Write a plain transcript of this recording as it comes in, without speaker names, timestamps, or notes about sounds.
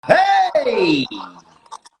Hey,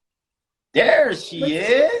 there she What's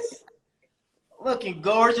is, looking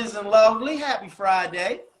gorgeous and lovely. Happy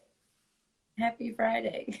Friday. Happy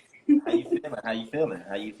Friday? How you feeling? How you feeling?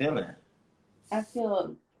 How you feeling? I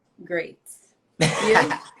feel great.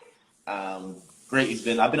 You? um, Great.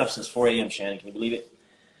 I've been up since 4 a.m. Shannon. Can you believe it?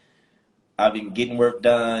 I've been getting work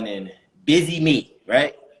done and busy me,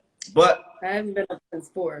 right? But I haven't been up since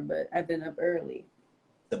 4, but I've been up early.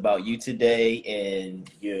 it's about you today and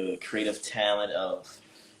your creative talent of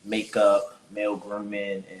makeup, male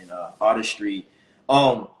grooming, and artistry.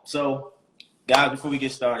 So guys, before we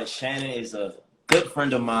get started, Shannon is a good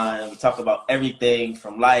friend of mine. We talk about everything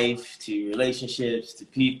from life to relationships to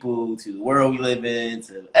people to the world we live in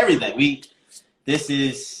to everything. This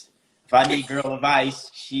is if I need girl advice,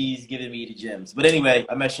 she's giving me the gems. But anyway,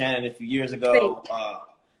 I met Shannon a few years Thank ago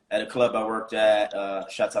at a club I worked at.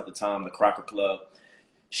 Shouts out to Tom, the Crocker Club.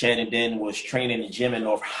 Shannon then was training in the gym in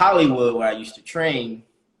North Hollywood where I used to train,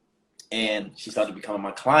 and she started becoming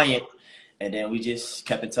my client. And then we just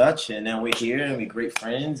kept in touch, and now we're here, and we're great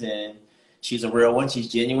friends. And she's a real one; she's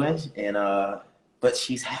genuine, and but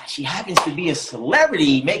she happens to be a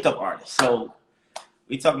celebrity makeup artist. So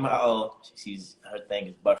we talking about she's her thing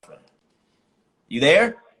is buffering. You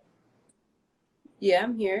there? Yeah,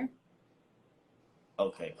 I'm here.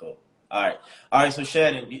 Okay, cool. All right. So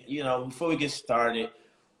Shannon, before we get started,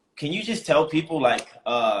 can you just tell people like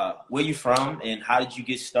where you from and how did you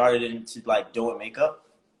get started into like doing makeup?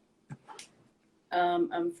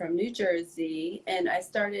 I'm from New Jersey, and I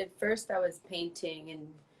started first. I was painting and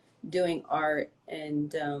doing art,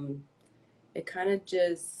 and it kind of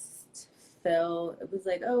just fell. It was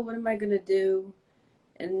like, oh, what am I gonna do?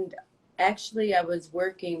 And actually, I was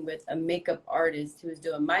working with a makeup artist who was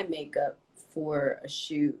doing my makeup for a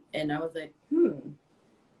shoot, and I was like,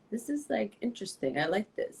 this is like interesting. I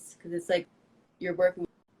like this because it's like you're working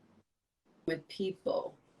with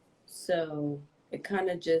people. So it kind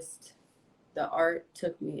of just, the art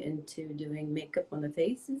took me into doing makeup on the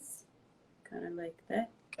faces, kind of like that.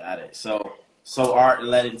 Got it. So art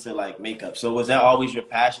led into like makeup. So was that always your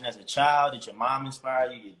passion as a child? Did your mom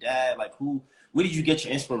inspire you? Your dad? Like where did you get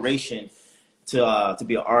your inspiration to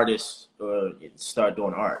be an artist or start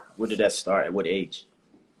doing art? Where did that start? At what age?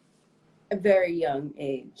 A very young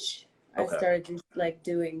age. I Okay. started just like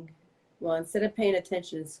doing, well, instead of paying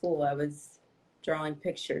attention in school, I was drawing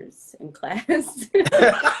pictures in class.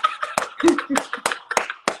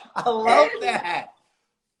 I love that.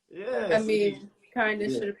 I Yes. mean, kind of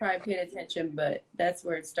Yeah. should have probably paid attention, but that's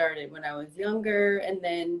where it started when I was younger. And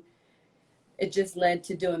then it just led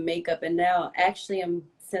to doing makeup. And now, actually,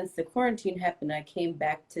 since the quarantine happened, I came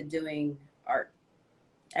back to doing art,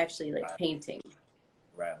 actually, like Right. painting.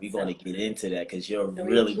 Right. We're going So, to get into that because you're a so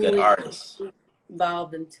we really good artist.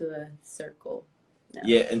 evolved into a circle now.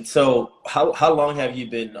 Yeah. And so how long have you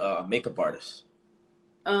been a makeup artist?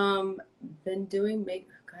 Um, been doing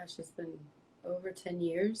gosh, it's been over 10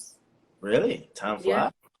 years. Really? Time Yeah.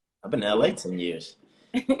 flies. I've been in LA Yeah. 10 years.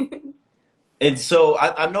 And so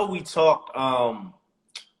I know we talked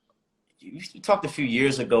we talked a few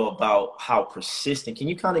years ago about how persistent. Can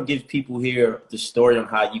you kind of give people here the story on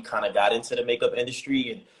how you kind of got into the makeup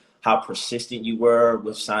industry and how persistent you were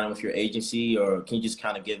with signing with your agency, or can you just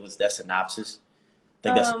kind of give us that synopsis? I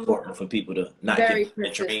think that's Um, important for people to not get Very the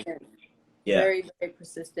train. persistent. Yeah, Very, very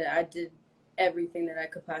persistent. I did everything that I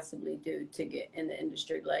could possibly do to get in the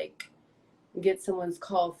industry, like get someone's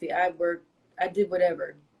coffee. I did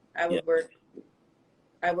whatever. I yeah, would work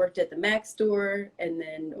I worked at the Mac store, and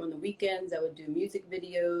then on the weekends, I would do music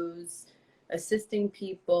videos, assisting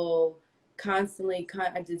people, constantly.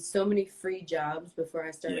 I did so many free jobs before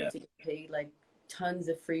I started yeah, to get paid, like tons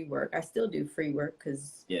of free work. I still do free work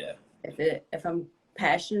because yeah, if I'm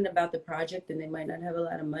passionate about the project, then they might not have a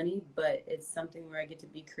lot of money, but it's something where I get to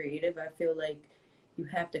be creative. I feel like you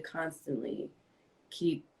have to constantly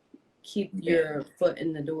keep yeah, your foot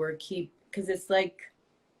in the door, because it's like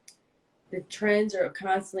the trends are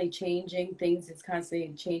constantly changing, things is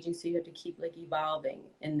constantly changing, so you have to keep like evolving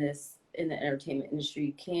in the entertainment industry.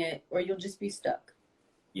 You can't, or you'll just be stuck,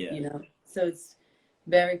 yeah, so it's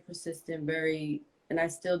very persistent, very, and I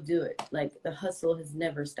still do it. Like the hustle has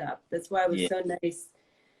never stopped. That's why it was yeah, so nice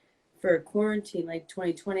for quarantine, like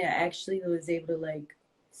 2020. I actually was able to like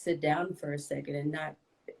sit down for a second and not,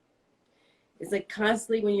 it's like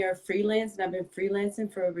constantly when you're a freelance, and I've been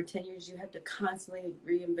freelancing for over 10 years, you have to constantly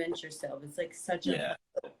reinvent yourself. It's like yeah.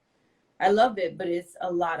 I love it, but it's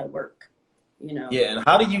a lot of work. Yeah, and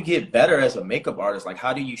how do you get better as a makeup artist? Like,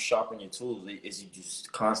 how do you sharpen your tools? Is you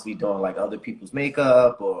just constantly doing like other people's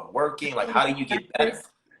makeup or working? Like, how do you get better?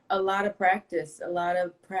 Practice, a lot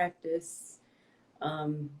of practice,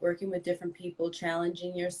 working with different people,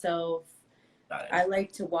 challenging yourself. Got it. I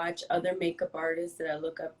like to watch other makeup artists that I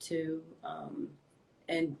look up to,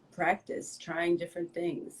 and practice trying different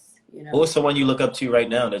things, you know. What's someone you look up to right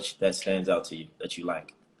now that stands out to you that you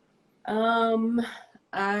like? Um,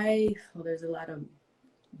 well, there's a lot of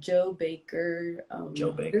Joe Baker.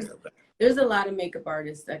 Joe Baker. Okay. There's a lot of makeup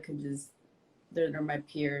artists that can just, they're my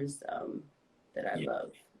peers, that I Yeah.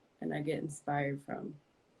 love and I get inspired from.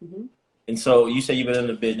 Hmm. And so you say you've been in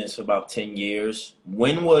the business for about 10 years.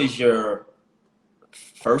 When was your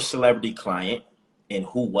first celebrity client and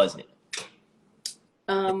who was it?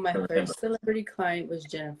 My I remember. first celebrity client was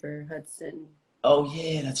Jennifer Hudson. Oh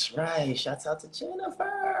yeah, that's right. Shouts out to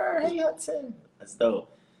Jennifer. Hey Hudson. That's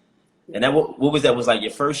dope. And that what was that? Was like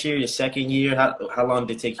your first year, your second year? How long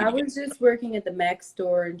did it take you I to get? was just working at the Mac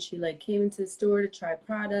store and she like came into the store to try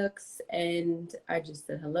products and I just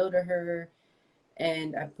said hello to her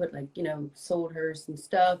and I put like, sold her some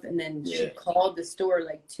stuff and then she Yeah. called the store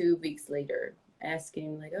like 2 weeks later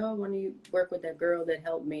asking like, oh, when do you work with that girl that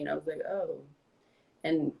helped me? And I was like, oh,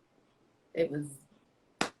 and it was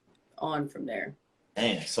on from there.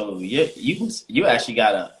 Man, so you actually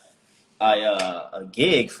got a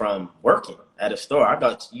gig from working at a store. I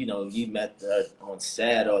got you met on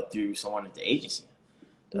set or through someone at the agency.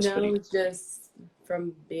 That's pretty. No, just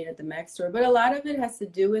from being at the Mac store. But a lot of it has to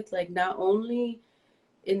do with like not only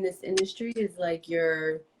in this industry is like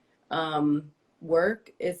your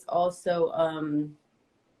work, it's also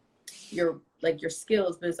your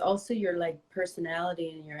skills, but it's also your like personality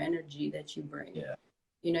and your energy that you bring. Yeah.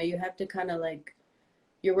 You have to kind of like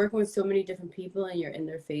you're working with so many different people and you're in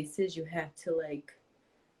their faces, you have to like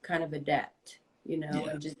kind of adapt, Yeah.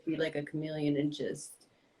 and just be like a chameleon and just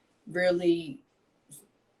really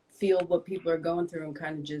feel what people are going through and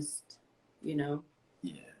kind of just, Yeah.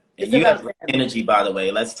 And it's you have about great them. energy, by the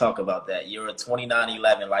way. Let's talk about that. You're a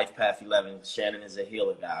 2911, Life Path 11. Shannon is a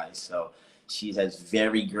healer, guys. So she has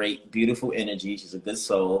very great, beautiful energy. She's a good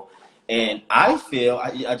soul. And I feel,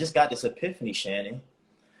 I just got this epiphany, Shannon.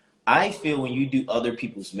 I feel when you do other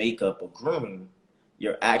people's makeup or grooming,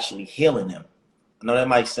 you're actually healing them. I know that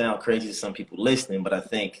might sound crazy to some people listening, but I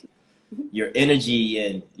think your energy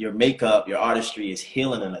and your makeup, your artistry is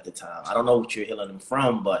healing them at the time. I don't know what you're healing them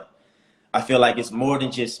from, but I feel like it's more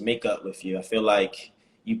than just makeup with you. I feel like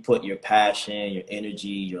you put your passion, your energy,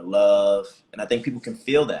 your love, and I think people can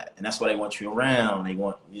feel that, and that's why they want you around. They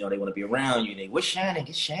want, they want to be around you. They, where's Shannon?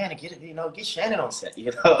 Get Shannon, get it, get Shannon on set.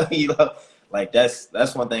 Like that's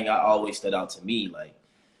one thing I always stood out to me. Like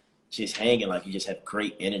just hanging, like you just have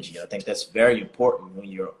great energy. I think that's very important when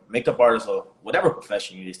you're a makeup artist or whatever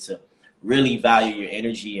profession you is to really value your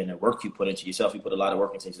energy and the work you put into yourself. You put a lot of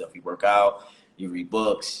work into yourself. You work out, you read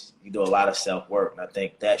books, you do a lot of self work, and I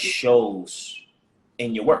think that shows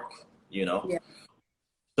in your work. Yeah.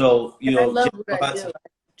 So And I love Jennifer what I do. Hudson, I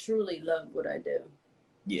truly love what I do.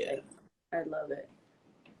 yeah, Like, I love it.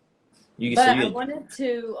 you can But see I it. wanted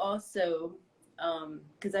to also,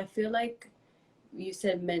 because I feel like you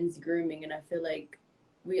said men's grooming, and I feel like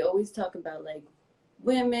we always talk about like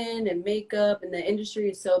women and makeup, and the industry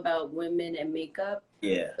is so about women and makeup.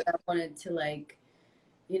 Yeah, But I wanted to like,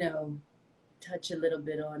 you know, touch a little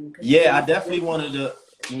bit on because yeah, I definitely wanted to.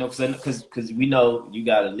 Because we know you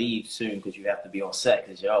got to leave soon because you have to be on set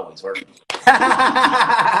because you're always working.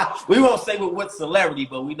 We won't say with what celebrity,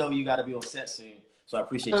 but we know you got to be on set soon. So I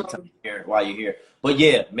appreciate your time um, here while you're here. But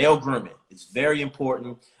yeah, male grooming is very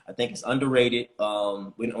important. I think it's underrated.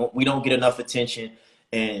 We don't get enough attention,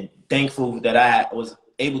 and thankful that I was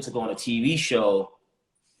able to go on a TV show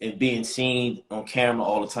and being seen on camera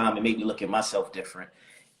all the time. It made me look at myself different.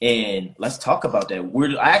 And let's talk about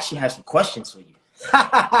that. I actually have some questions for you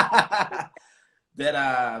that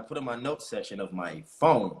I put in my notes section of my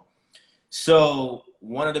phone. So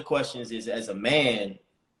one of the questions is, as a man,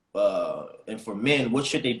 and for men, what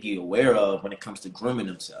should they be aware of when it comes to grooming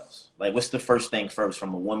themselves? Like, what's the first thing first,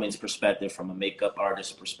 from a woman's perspective, from a makeup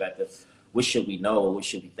artist's perspective? What should we know, or what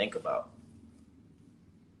should we think about?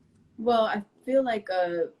 well, I feel like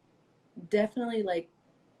definitely like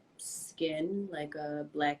skin, like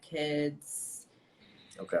blackheads.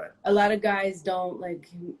 Okay. A lot of guys don't like.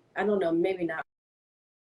 I don't know, maybe not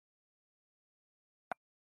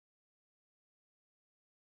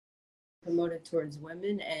promoted towards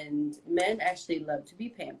women, and men actually love to be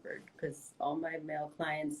pampered because all my male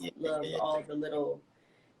clients Yeah, love yeah, all the little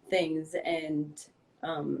things. And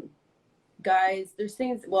um, guys, there's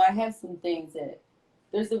things. Well, I have some things that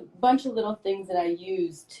there's a bunch of little things that I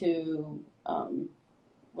use to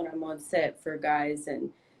when I'm on set for guys, and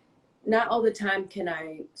not all the time can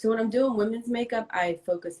I. So when I'm doing women's makeup, I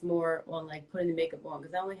focus more on like putting the makeup on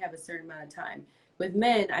because I only have a certain amount of time. with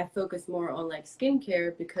men, I focus more on like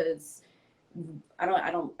skincare because I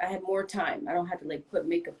had more time. I don't have to like put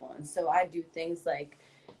makeup on. So I do things like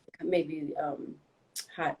maybe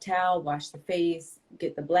hot towel, wash the face,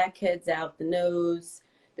 get the blackheads out the nose.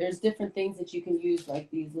 There's different things that you can use,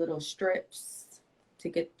 like these little strips to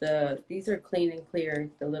get these are clean and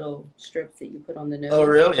clear, the little strips that you put on the Oh, nose.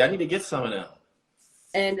 really? I need to get some of them.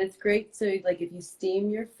 And it's great. So like if you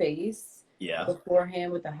steam your face Yeah.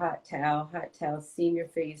 beforehand with a hot towel, steam your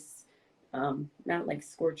face, not like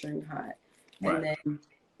scorching hot, and Right. then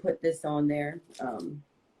put this on there. They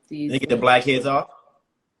These get the blackheads off?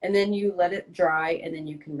 and then you let it dry and then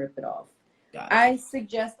you can rip it off. Got it. I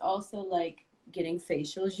suggest also like getting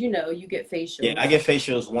facials. You know, you get facials. Yeah, I get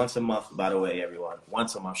facials once a month, by the way, everyone.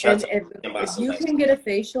 Once a month. And if you can get a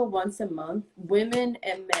facial once a month, women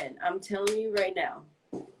and men, I'm telling you right now,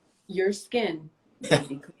 your skin will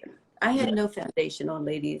be clear. I had no foundation on,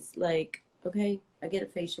 ladies. Like, okay, I get a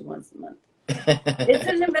facial once a month. It's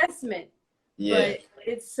an investment, but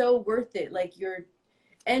it's so worth it. Like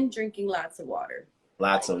and drinking lots of water.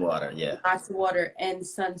 Lots of water, yeah. Lots of water and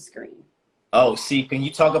sunscreen. Oh, see, can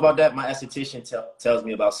you talk about that? My esthetician tells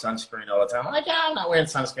me about sunscreen all the time. I'm like, yeah, I'm not wearing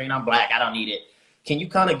sunscreen. I'm black. I don't need it. Can you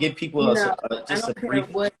kind of give people I don't care brief...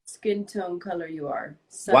 what skin tone color you are.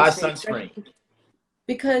 Why sunscreen?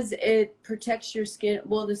 Because it protects your skin.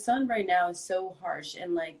 Well, the sun right now is so harsh,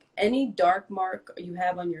 and like any dark mark you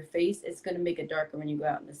have on your face, it's going to make it darker when you go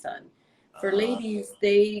out in the sun. For ladies,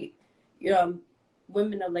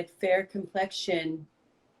 women of like fair complexion,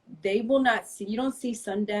 they will not see, you don't see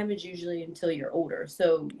sun damage usually until you're older.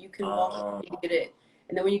 So you can walk and get it.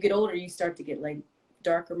 And then when you get older, you start to get like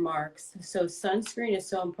darker marks. So sunscreen is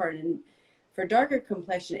so important. And for darker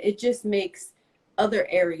complexion, it just makes other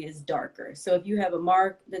areas darker. So if you have a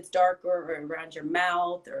mark that's darker or around your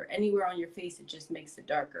mouth or anywhere on your face, it just makes it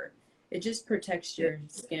darker. It just protects your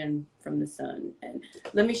skin from the sun. And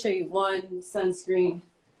let me show you one sunscreen.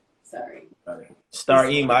 Sorry. Star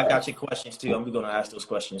Ema, I got your questions too. I'm going to ask those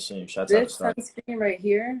questions soon. This sunscreen right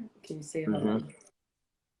here, can you see it?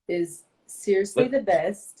 Is seriously the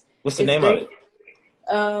best. What's the name of it?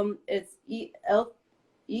 It's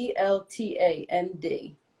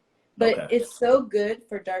ELTAMD. But it's so good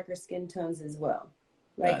for darker skin tones as well.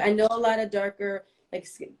 Like I know a lot of darker, like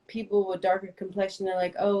people with darker complexion, they're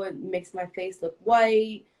like, oh, it makes my face look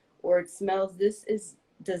white or it smells.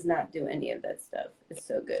 Does not do any of that stuff. It's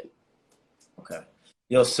so good. Okay.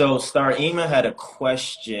 Yo, so Star Ema had a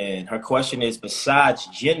question. Her question is, besides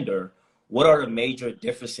gender, what are the major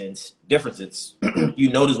differences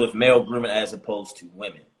you notice with male grooming as opposed to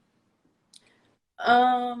women?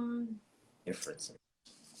 Differences.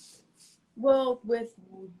 Well, with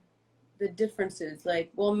the differences,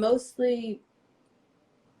 like, well, mostly,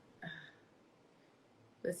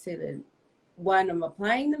 let's say that when I'm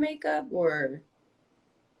applying the makeup or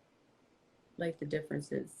like the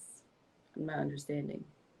differences. I'm not understanding.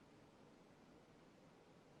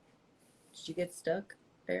 Did you get stuck,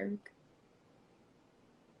 Eric?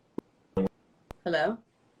 Hello?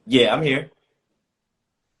 Yeah, I'm here.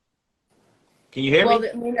 Can you hear me?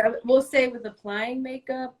 I mean, we'll say with applying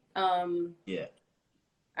makeup, yeah.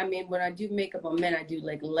 I mean, when I do makeup on men, I do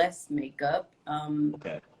like less makeup.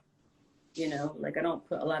 Okay. You know, like I don't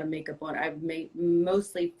put a lot of makeup on. I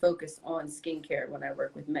mostly focus on skincare when I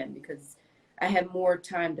work with men because I have more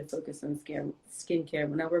time to focus on skincare.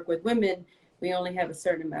 When I work with women, we only have a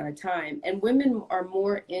certain amount of time. And women are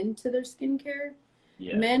more into their skincare.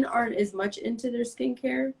 Yeah. Men aren't as much into their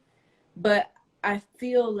skincare. But I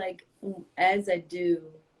feel like as I do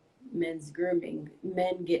men's grooming,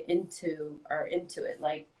 men are into it.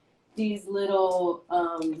 Like these little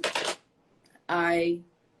eye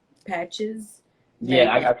patches.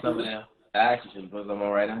 Yeah, I got some of them. I actually should put them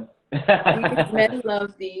on right now. Men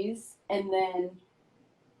love these. And then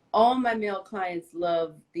all my male clients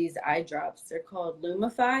love these eye drops. They're called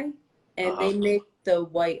Lumify, and they make the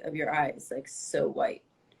white of your eyes like so white.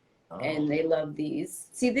 And they love these.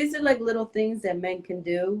 See, these are like little things that men can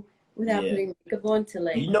do without putting makeup on to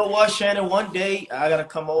like. You know what, Shannon? One day I gotta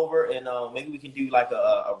come over and maybe we can do like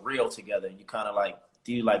a reel together. You kind of like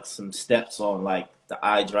do like some steps on like the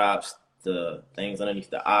eye drops, the things underneath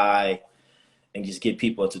the eye, and just give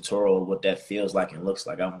people a tutorial of what that feels like and looks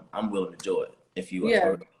like. I'm willing to do it if you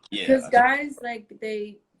are. Yeah, because guys like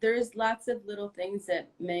there's lots of little things that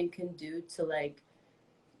men can do to like,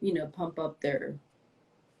 you know, pump up the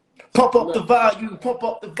volume, pump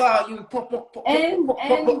up the volume, pump up the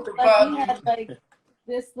volume. We have like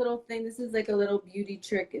this little thing. This is like a little beauty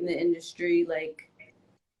trick in the industry. Like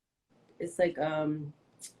it's like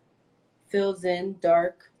fills in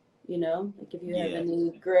dark, you know, like if you have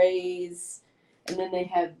any grays. And then they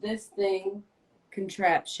have this thing,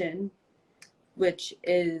 contraption, which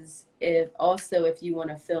is if you want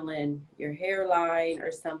to fill in your hairline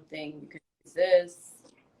or something, you can use this.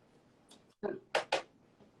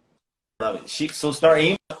 Love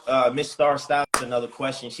it. Miss Star Styles, another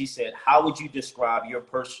question. She said, "How would you describe your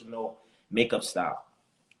personal makeup style?"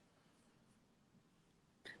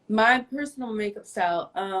 My personal makeup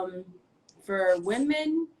style, for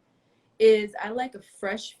women, is I like a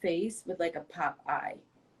fresh face with like a pop eye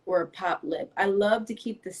or a pop lip. I love to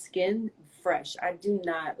keep the skin fresh. I do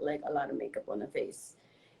not like a lot of makeup on the face.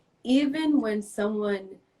 Even when someone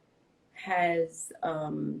has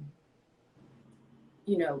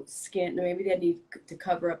skin, maybe they need to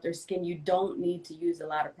cover up their skin, you don't need to use a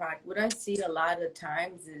lot of product. What I see a lot of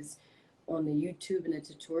times is on the YouTube and the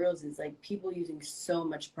tutorials is like people using so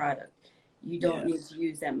much product. You don't need to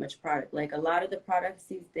use that much product. Like a lot of the products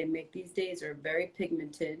they make these days are very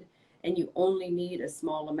pigmented, and you only need a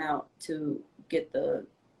small amount to get the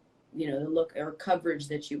the look or coverage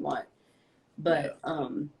that you want. But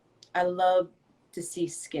I love to see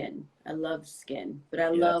skin. I love skin, but I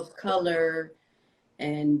love color.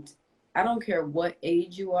 And I don't care what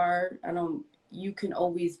age you are. You can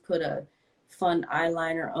always put a fun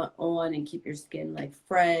eyeliner on and keep your skin like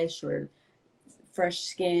fresh, or fresh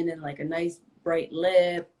skin and like a nice bright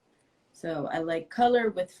lip. So I like color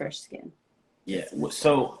with fresh skin. Yeah.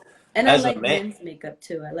 So And I as a like man, men's makeup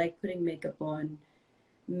too. I like putting makeup on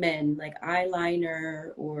men, like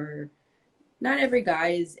eyeliner, or not every guy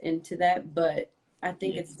is into that, but I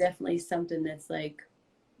think it's definitely something that's like,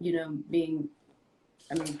 being,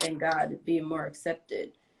 I mean, thank God, being more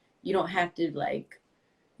accepted. You don't have to like,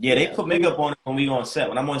 they put makeup on it when we on set.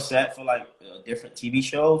 When I'm on set for like different TV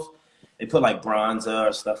shows, they put like bronzer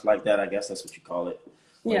or stuff like that. I guess that's what you call it.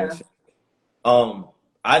 yeah. Um,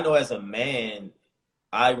 I know as a man,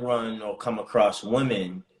 I run or come across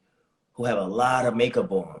women who have a lot of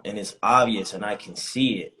makeup on, and it's obvious, and I can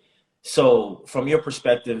see it. So, from your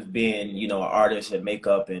perspective, being an artist at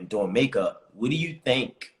makeup and doing makeup, what do you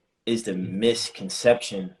think is the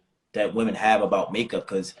misconception that women have about makeup?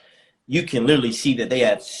 Because you can literally see that they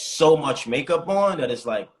have so much makeup on that it's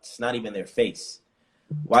like it's not even their face.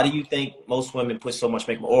 Why do you think most women put so much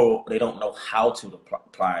makeup, or they don't know how to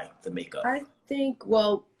apply the makeup? I think,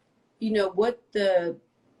 well, what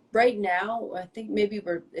right now, I think maybe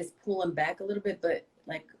it's pulling back a little bit, but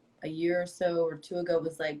like a year or so or two ago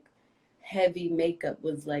was like heavy makeup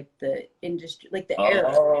was like the industry, like the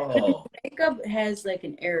era. Oh, Makeup has like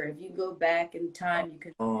an era. If you go back in time, you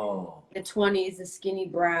could oh, the 20s, the skinny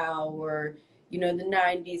brow, or the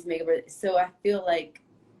 90s makeup. So I feel like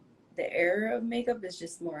the era of makeup is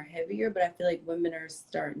just more heavier, but I feel like women are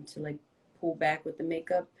starting to like pull back with the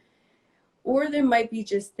makeup. Or they might be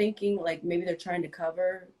just thinking like maybe they're trying to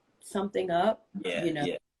cover something up, yeah,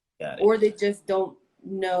 got it. or they just don't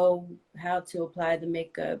know how to apply the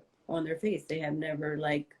makeup on their face. They have never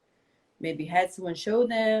like maybe had someone show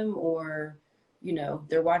them, or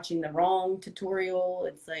they're watching the wrong tutorial.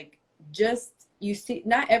 It's like, just, you see,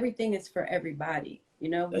 not everything is for everybody.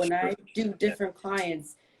 That's When I true. do Yeah. different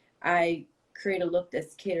clients, I create a look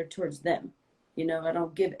that's catered towards them. I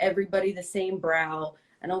don't give everybody the same brow.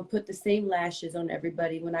 I don't put the same lashes on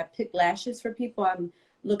everybody. When I pick lashes for people, I'm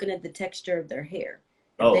looking at the texture of their hair.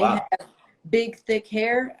 If Oh they wow. have big thick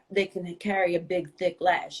hair, they can carry a big thick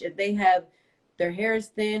lash. If they have their hair is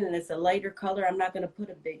thin and it's a lighter color, I'm not going to put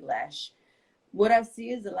a big lash. What I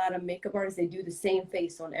see is a lot of makeup artists, they do the same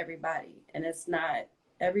face on everybody, and it's not,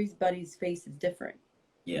 everybody's face is different,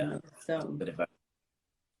 Yeah. so Good advice.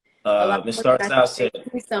 a lot of Miss women, I think Starstyle they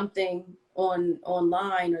said, see something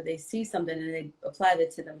online, or they see something and they apply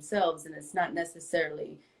that to themselves, and it's not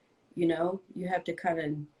necessarily, you have to kind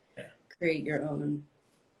of yeah. create your own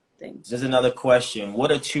thing. There's another question. What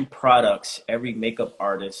are two products every makeup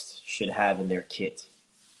artist should have in their kit?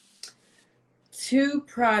 Two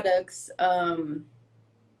products, oh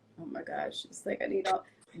my gosh, it's like I need all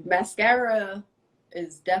mascara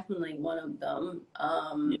is definitely one of them.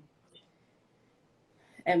 Yeah.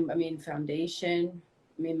 And I mean foundation.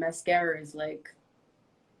 I mean mascara is like,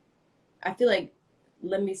 I feel like,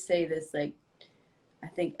 let me say this, like I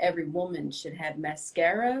think every woman should have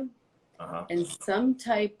mascara Uh-huh. and some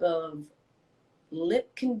type of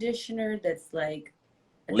lip conditioner that's like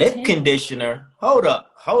a Lip tint. conditioner. Hold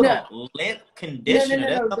up. Hold No, on. Lip no, no, conditioner. no,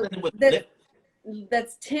 There's no. something with That lip.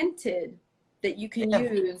 that's tinted, that you They can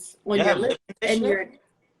have, use they on your have lips lip and conditioner? your.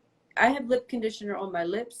 I have lip conditioner on my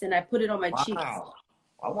lips and I put it on my cheeks. Wow.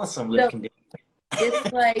 I want some lip So conditioner.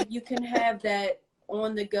 it's like you can have that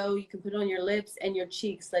on the go. You can put it on your lips and your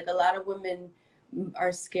cheeks. Like a lot of women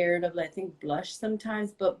are scared of, I think, blush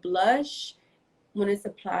sometimes, but blush when it's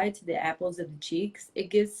applied to the apples of the cheeks, it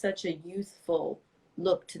gives such a youthful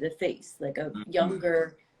look to the face, like a Mhm.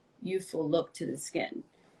 younger, youthful look to the skin.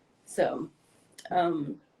 So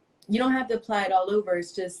um, you don't have to apply it all over.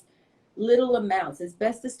 It's just little amounts. It's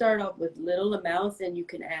best to start off with little amounts, and you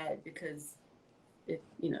can add because it,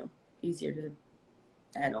 easier to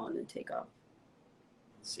add on and take off.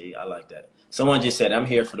 See, I like that. Someone just said, I'm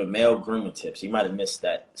here for the male grooming tips. You might have missed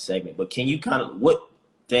that segment, but can you kind of, what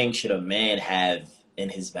thing should a man have in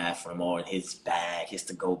his bathroom or in his bag, his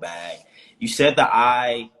to-go bag? You said the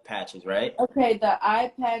eye patches, right? Okay, the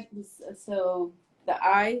eye patch, so the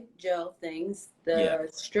eye gel things, Yeah, the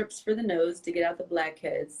strips for the nose to get out the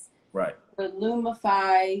blackheads, right. the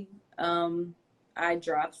Lumify eye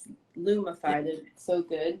drops, Yeah. Lumify, they're so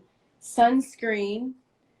good. Sunscreen,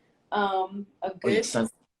 a Oh, yeah, good sun.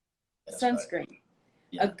 That's right. sunscreen,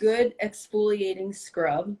 a Yeah. good exfoliating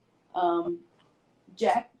scrub. Um,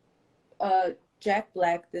 Jack Jack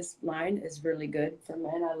Black, this line is really good for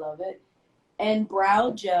men. I love it. And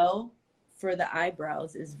brow gel for the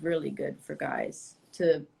eyebrows is really good for guys.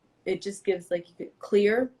 To it just gives like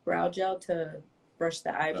clear brow gel to brush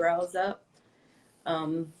the eyebrows up.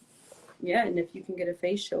 Um, yeah, and if you can get a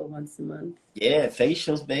facial once a month. Yeah,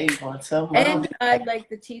 facials, baby, once a And month. I like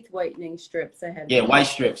the teeth whitening strips. I had Yeah, one of white those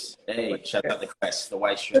strips. Hey, white shout out strips. the Crest, the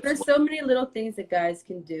white So strips. there's so many little things that guys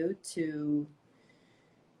can do to,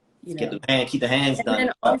 you Get know. the hand, keep the hands And done.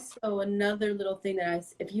 then also another little thing that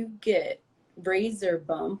if you get razor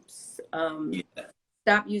bumps, Yeah,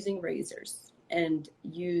 stop using razors and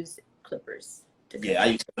use clippers to cut yeah. I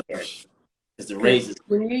your use hair. clippers because the Because razors.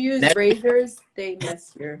 when you use razors, they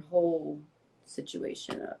mess your whole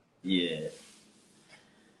situation up. Yeah.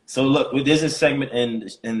 So look, there's a segment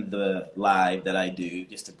in the live that I do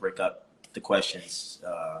just to break up the questions.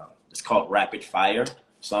 It's called rapid fire.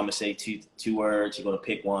 So I'm gonna say two words. You're gonna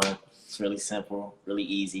pick one. It's really simple, really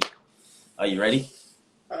easy. Are you ready?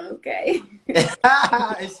 Okay.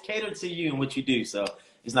 It's catered to you and what you do, so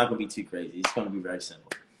it's not gonna be too crazy. It's gonna be very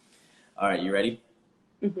simple. All right, you ready?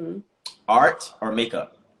 hmm Art or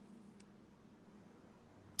makeup?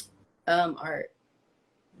 Art.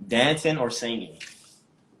 Dancing or singing?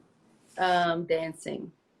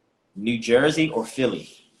 Dancing. New Jersey or Philly?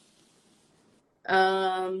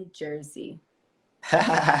 Jersey.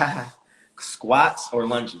 Squats or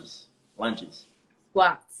lunges? Lunges.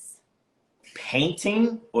 Squats.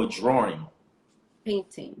 Painting or drawing?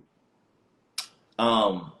 Painting.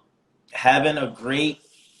 Um, Having a great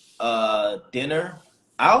dinner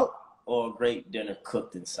out or a great dinner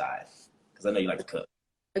cooked inside? Because I know you like to cook.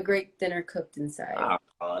 A great dinner cooked inside.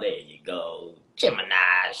 Oh, there you go.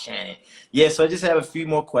 Gemini, Shannon. Yeah, so I just have a few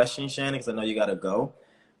more questions, Shannon, because I know you got to go.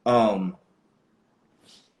 Um,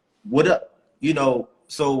 what up,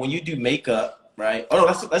 so when you do makeup, right? Oh, no,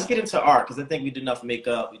 let's get into art because I think we did enough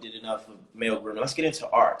makeup. We did enough of male grooming. Let's get into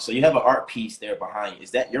art. So you have an art piece there behind you.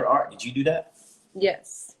 Is that your art? Did you do that?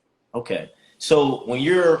 Yes. Okay. So when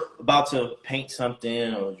you're about to paint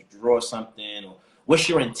something or draw something, or what's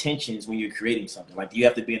your intentions when you're creating something? Like, do you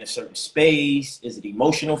have to be in a certain space? Is it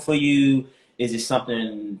emotional for you? Is it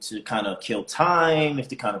something to kind of kill time? If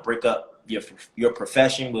to kind of break up your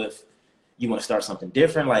profession with you want to start something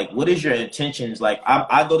different? Like, what is your intentions? Like,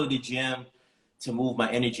 I go to the gym to move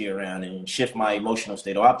my energy around and shift my emotional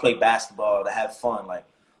state, or I play basketball to have fun. Like,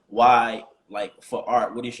 why? Like for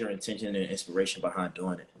art, what is your intention and inspiration behind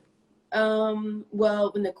doing it?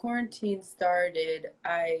 Well, when the quarantine started,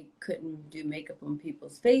 I couldn't do makeup on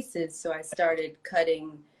people's faces, so I started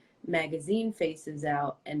cutting magazine faces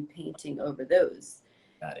out and painting over those.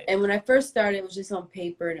 Got it. And when I first started, it was just on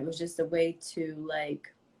paper and it was just a way to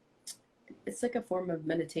like, it's like a form of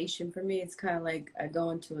meditation for me. It's kind of like I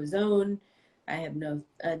go into a zone. I have no,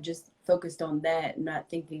 just focused on that, not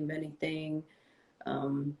thinking of anything.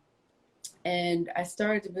 Um, and I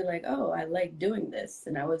started to be like, oh, I like doing this.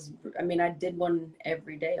 And I mean, I did one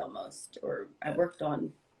every day almost, or I worked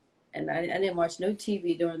on, and I didn't watch no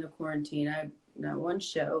TV during the quarantine. I not one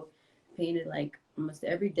show, painted like almost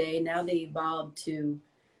every day. Now they evolved to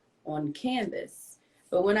on canvas.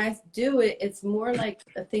 But when I do it, it's more like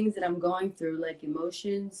the things that I'm going through, like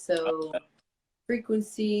emotions. So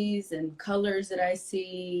frequencies and colors that I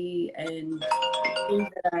see and things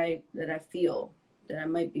that I feel that I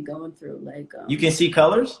might be going through. Like You can see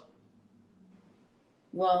colors,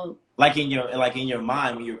 well, like in your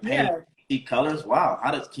mind when you're painting. yeah. You see colors. Wow.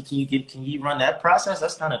 How does can you run that process?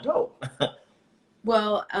 That's kind of dope.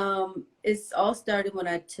 Well, it's all started when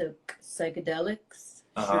I took psychedelics.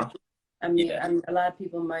 Uh Sure. huh. I mean, Yeah. a lot of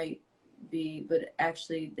people might be, but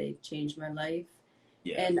actually they changed my life.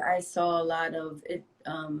 Yeah. And I saw a lot of it,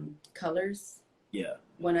 colors. Yeah.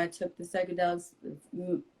 When I took the psychedelics,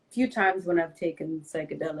 few times when I've taken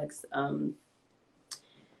psychedelics,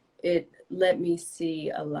 it let me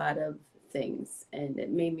see a lot of things, and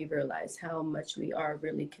it made me realize how much we are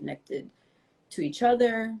really connected to each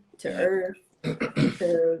other, to Yeah. earth,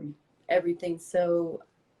 to everything. So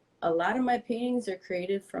a lot of my paintings are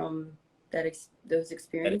created from those That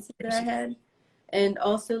experiences that I experience. had, and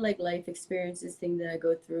also like life experiences, things that I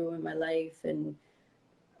go through in my life. And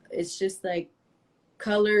it's just like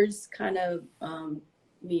colors kind of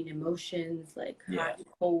mean emotions, like Yeah. hot and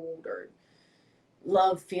cold, or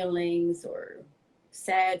love feelings, or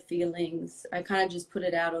sad feelings. I kind of just put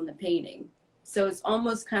it out on the painting. So it's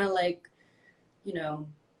almost kind of like, you know,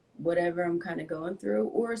 whatever I'm kind of going through,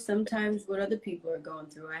 or sometimes what other people are going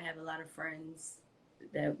through. I have a lot of friends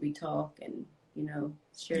that we talk and,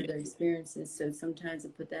 share Yeah. their experiences. So sometimes I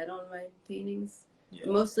put that on my paintings. Yeah.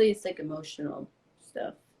 Mostly it's like emotional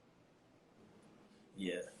stuff.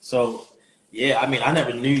 Yeah. So, yeah, I mean, I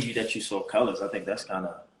never knew that you saw colors. I think that's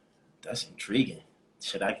intriguing.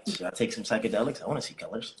 Should I take some psychedelics? I want to see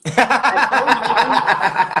colors. I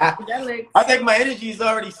told you, I psychedelics. think my energy is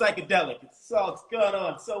already psychedelic. It's going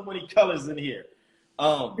on. So many colors in here.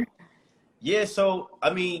 Um, yeah. So,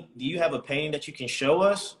 I mean, do you have a painting that you can show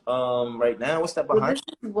us right now? What's that Well, behind this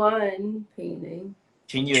is one painting.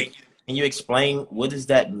 Can you explain what does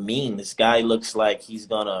that mean? This guy looks like he's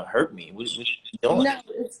gonna hurt me. What he doing? No,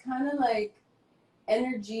 it's kind of like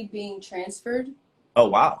energy being transferred Oh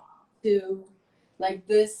wow. to, like,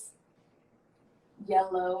 this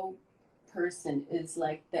yellow person is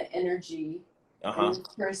like the energy, and Uh-huh. this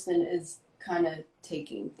person is kind of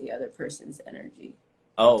taking the other person's energy,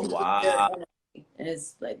 Oh taking their wow. energy, and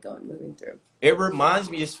it's like going moving through. It reminds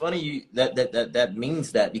me. It's funny that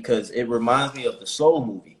means that because it reminds me of the Soul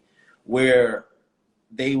movie, where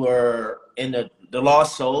they were in the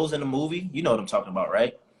lost souls in the movie. You know what I'm talking about,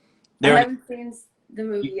 right? I They're in. haven't seen the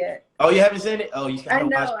movie yet. Oh, you haven't seen it? Oh, you I gotta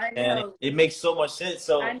watch know, it, I man. know, It makes so much sense. I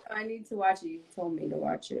So know. I need to watch it. You told me to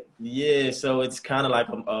watch it. yeah, so it's kind of like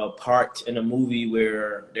a part in a movie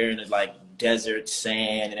where they're in like desert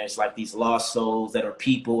sand, and there's like these lost souls that are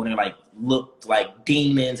people, and they're like look like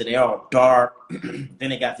demons, and they're all dark. Then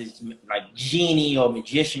they got this like genie or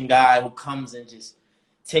magician guy who comes and just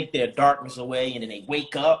take their darkness away, and then they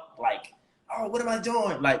wake up like, oh, what am I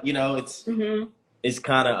doing? Like Hmm. it's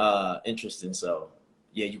kind of interesting. So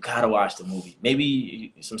yeah, you gotta watch the movie.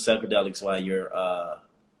 Maybe some psychedelics while you're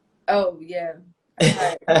Oh yeah,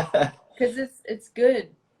 I probably, because it's good.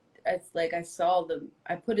 It's like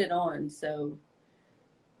I put it on, so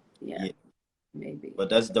yeah, Yeah. maybe. But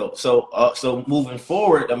that's dope. So moving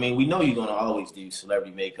forward, I mean, we know you're gonna always do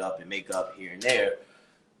celebrity makeup and makeup here and there.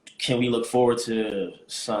 Can we look forward to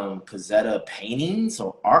some Pizzetta paintings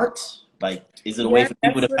or art? Like, is it a way Yeah, for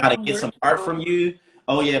people that's to what kind of I'm get some working art from on. you?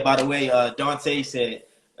 Oh yeah, by the way, Dante said,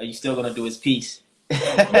 "Are you still gonna do his piece?"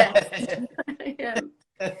 Yes, I am.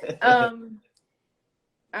 Um,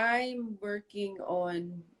 I'm working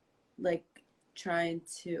on, like, trying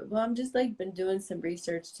to. Well, I'm just like been doing some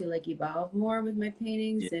research to like evolve more with my Yeah.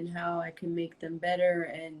 paintings and how I can make them better.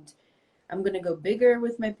 And I'm gonna go bigger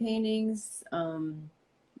with my paintings,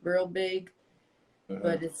 real big. Hmm.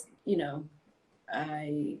 But it's,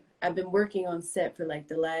 I've been working on set for like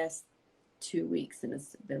the last 2 weeks, and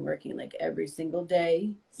it's been working like every single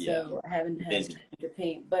day. Yeah. So I haven't had Busy. time to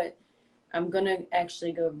paint, but I'm gonna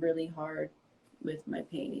actually go really hard with my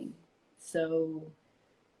painting. So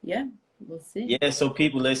yeah, we'll see. Yeah. So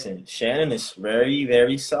people, listen. Shannon is very,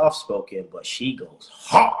 very soft spoken, but she goes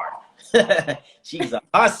hard. She's a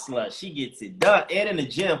hustler. She gets it done. And in the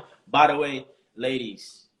gym, by the way,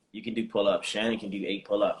 ladies, you can do pull ups. Shannon can do 8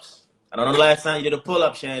 pull ups. I don't know the last time you did a pull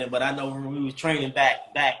up, Shannon, but I know when we was training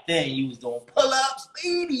back then, you was doing pull ups,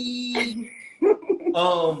 baby.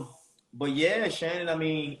 Um, but yeah, Shannon. I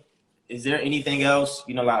mean, is there anything else?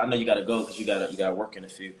 Like, I know you gotta go because you gotta work in a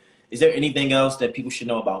few. Is there anything else that people should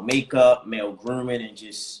know about makeup, male grooming, and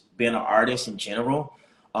just being an artist in general?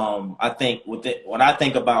 I think with it, what I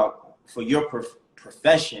think about for your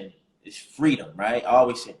profession is freedom, right? I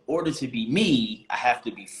always say, in order to be me, I have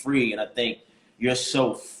to be free, and I think you're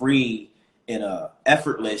so free and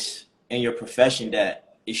effortless in your profession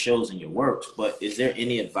that it shows in your works. But is there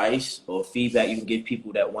any advice or feedback you can give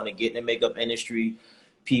people that want to get in the makeup industry,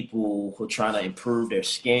 people who are trying to improve their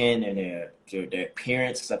skin and their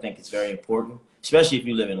appearance? Because I think it's very important, especially if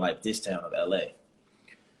you live in like this town of LA.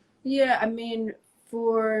 Yeah, I mean,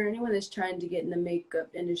 for anyone that's trying to get in the makeup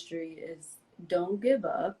industry, is don't give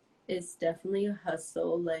up. It's definitely a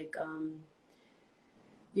hustle. Like,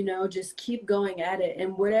 just keep going at it.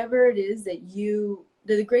 And whatever it is that you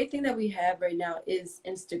the great thing that we have right now is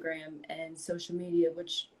Instagram and social media,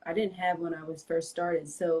 which I didn't have when I was first started.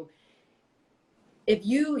 So if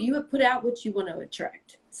you have put out what you want to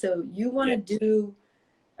attract, so you want to do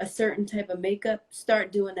a certain type of makeup,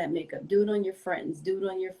 start doing that makeup. Do it on your friends, do it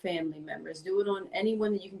on your family members, do it on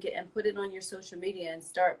anyone that you can get, and put it on your social media and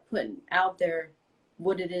start putting out there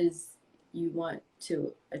what it is you want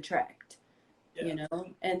to attract, you know?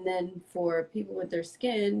 And then for people with their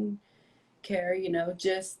skin care, you know,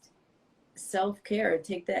 just self-care.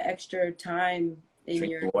 Take that extra time in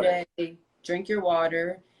Drink your water. day, drink your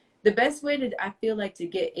water. The best way to, I feel like, to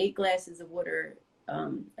get 8 glasses of water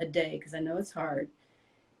a day, because I know it's hard,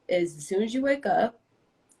 is as soon as you wake up,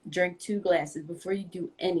 drink 2 glasses before you do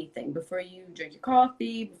anything. Before you drink your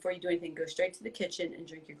coffee, before you do anything, go straight to the kitchen and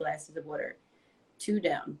drink your glasses of water. 2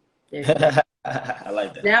 down. There you go. I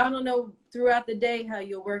like that. Now I don't know throughout the day how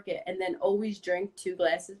you'll work it, and then always drink 2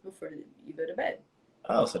 glasses before you go to bed.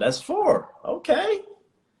 Oh, so that's 4. Okay.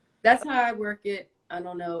 That's how I work it. I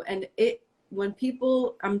don't know. And when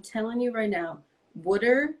people, I'm telling you right now,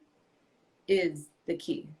 water is the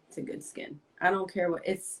key to good skin. I don't care what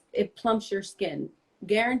it plumps your skin.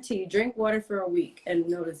 Guarantee, drink water for a week and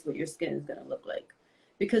notice what your skin is going to look like.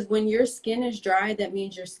 Because when your skin is dry, that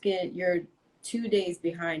means you're 2 days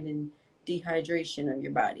behind in dehydration of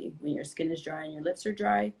your body. When your skin is dry and your lips are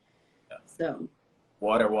dry. So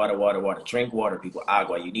water, water, water, water. Drink water, people.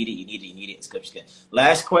 Agua. You need it, you need it, you need it. It's good for skin.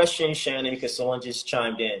 Last question, Shannon, because someone just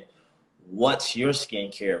chimed in. What's your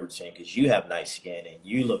skincare routine? Because you have nice skin and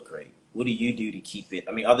you look great. What do you do to keep it?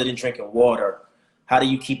 I mean, other than drinking water, how do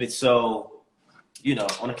you keep it so,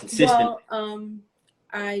 on a consistent? Well,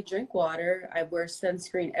 I drink water. I wear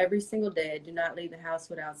sunscreen every single day. I do not leave the house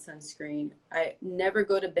without sunscreen. I never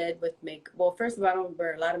go to bed with makeup. Well, first of all, I don't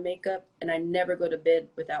wear a lot of makeup, and I never go to bed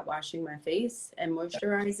without washing my face and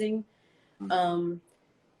moisturizing.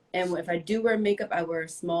 And if I do wear makeup, I wear a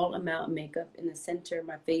small amount of makeup in the center of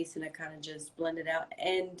my face, and I kind of just blend it out.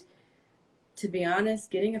 And to be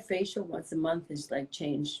honest, getting a facial once a month has like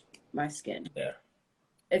changed my skin. Yeah.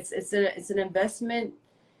 It's an investment.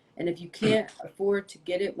 And if you can't afford to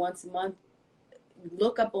get it once a month,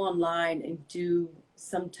 look up online and do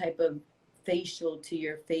some type of facial to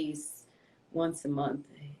your face once a month.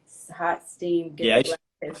 It's hot steam, get the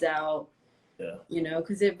blackheads out,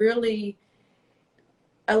 because it really,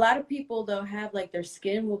 a lot of people though have like their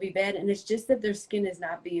skin will be bad, and it's just that their skin is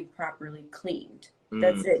not being properly cleaned.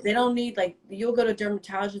 That's it. They don't need, like, you'll go to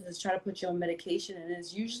dermatologists and try to put you on medication, and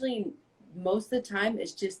it's usually, most of the time,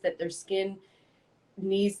 it's just that their skin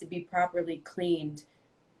needs to be properly cleaned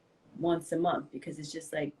once a month, because it's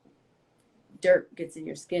just like dirt gets in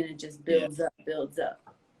your skin and just builds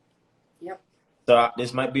up. Yep. So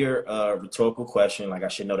this might be a rhetorical question, like I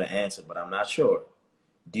should know the answer, but I'm not sure.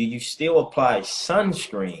 Do you still apply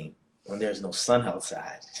sunscreen when there's no sun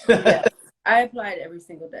outside? Yes, I apply it every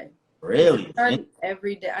single day. Really?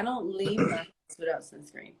 Every day. I don't leave my house without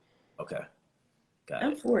sunscreen. Okay.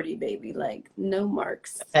 I'm 40, baby. Like, no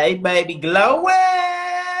marks. Hey, baby, glowing.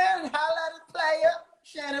 Holla at the player.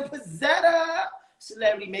 Shannon Pizzetta,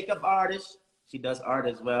 celebrity makeup artist. She does art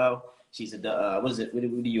as well. She's a what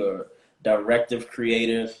do your directive,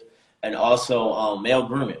 creative, and also male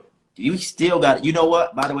grooming. You still got, you know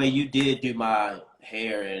what? By the way, you did do my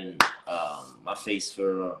hair and my face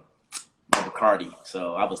for my Bacardi.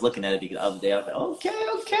 So I was looking at it the other day. I was like,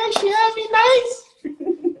 okay, she had me nice.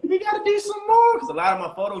 We gotta do some more, because a lot of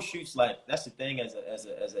my photo shoots, like, that's the thing as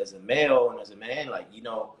a male and as a man, like,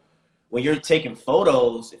 when you're taking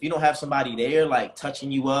photos, if you don't have somebody there like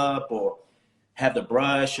touching you up or have the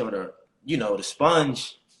brush or the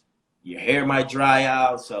sponge, your hair might dry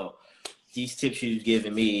out. So these tips you've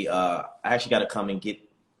given me, I actually got to come and get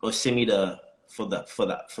or send me for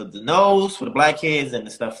the nose, for the blackheads, and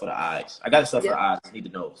the stuff for the eyes. I got the stuff for the eyes. I need the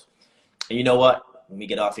nose. And you know what? When we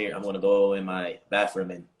get off here, I'm gonna go in my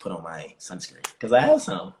bathroom and put on my sunscreen because I have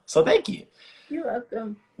some. So thank you. You're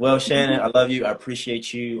welcome. Well, Shannon, I love you. I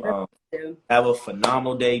appreciate you. Have a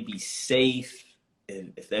phenomenal day. Be safe.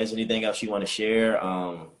 If there's anything else you want to share,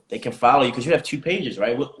 they can follow you because you have 2 pages,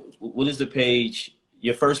 right? What is the page?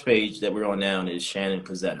 Your first page that we're on now is Shannon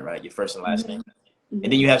Pizzetta, right? Your first and last name. And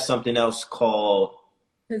then you have something else called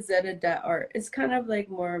Pizzetta.art. It's kind of like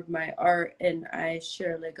more of my art, and I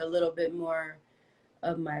share like a little bit more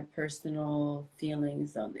of my personal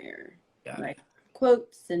feelings on there. Like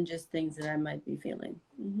quotes and just things that I might be feeling.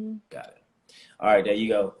 Got it. All right, there you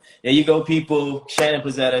go. There you go, people. Shannon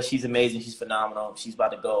Pizzetta, she's amazing. She's phenomenal. She's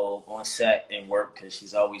about to go on set and work because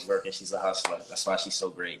she's always working. She's a hustler. That's why she's so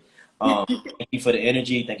great. Thank you for the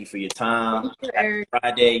energy. Thank you for your time. Thank you, Eric. Happy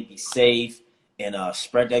Friday. Be safe. and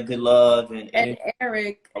spread that good love And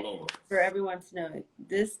Eric, all over. for everyone to know,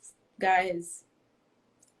 this guy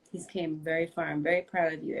he's came very far. I'm very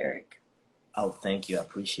proud of you, Eric. Oh, thank you. I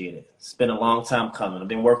appreciate it. It's been a long time coming. I've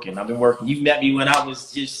been working. You met me when I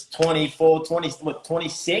was just 24, 20, what,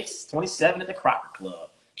 26, 27 at the Crocker Club.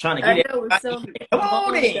 Trying to I get know it was so it. Come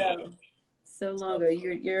on long in. ago. So long ago.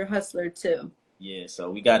 You're a hustler too. Yeah, so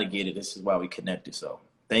we got to get it. This is why we connected. So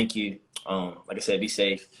thank you. Like I said, be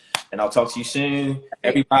safe. And I'll talk to you soon.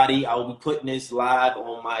 Everybody, I will be putting this live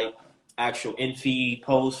on my actual in-feed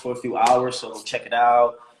post for a few hours. So go check it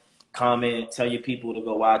out. Comment, tell your people to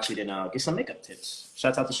go watch it, and get some makeup tips.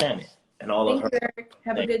 Shout out to Shannon and all of her. Thank you, Eric.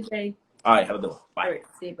 Have a good day. All right, have a good one. Bye. All right,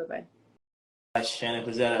 see you. Bye-bye. Shannon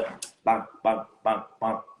Pizzetta. Bum, bum, bum,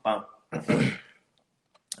 bum, bum.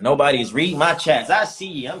 Nobody's reading my chats. I see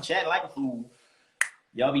you. I'm chatting like a fool.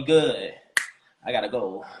 Y'all be good. I gotta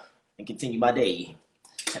go and continue my day.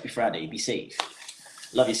 Happy Friday. Be safe.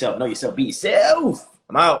 Love yourself. Know yourself. Be yourself.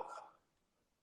 I'm out.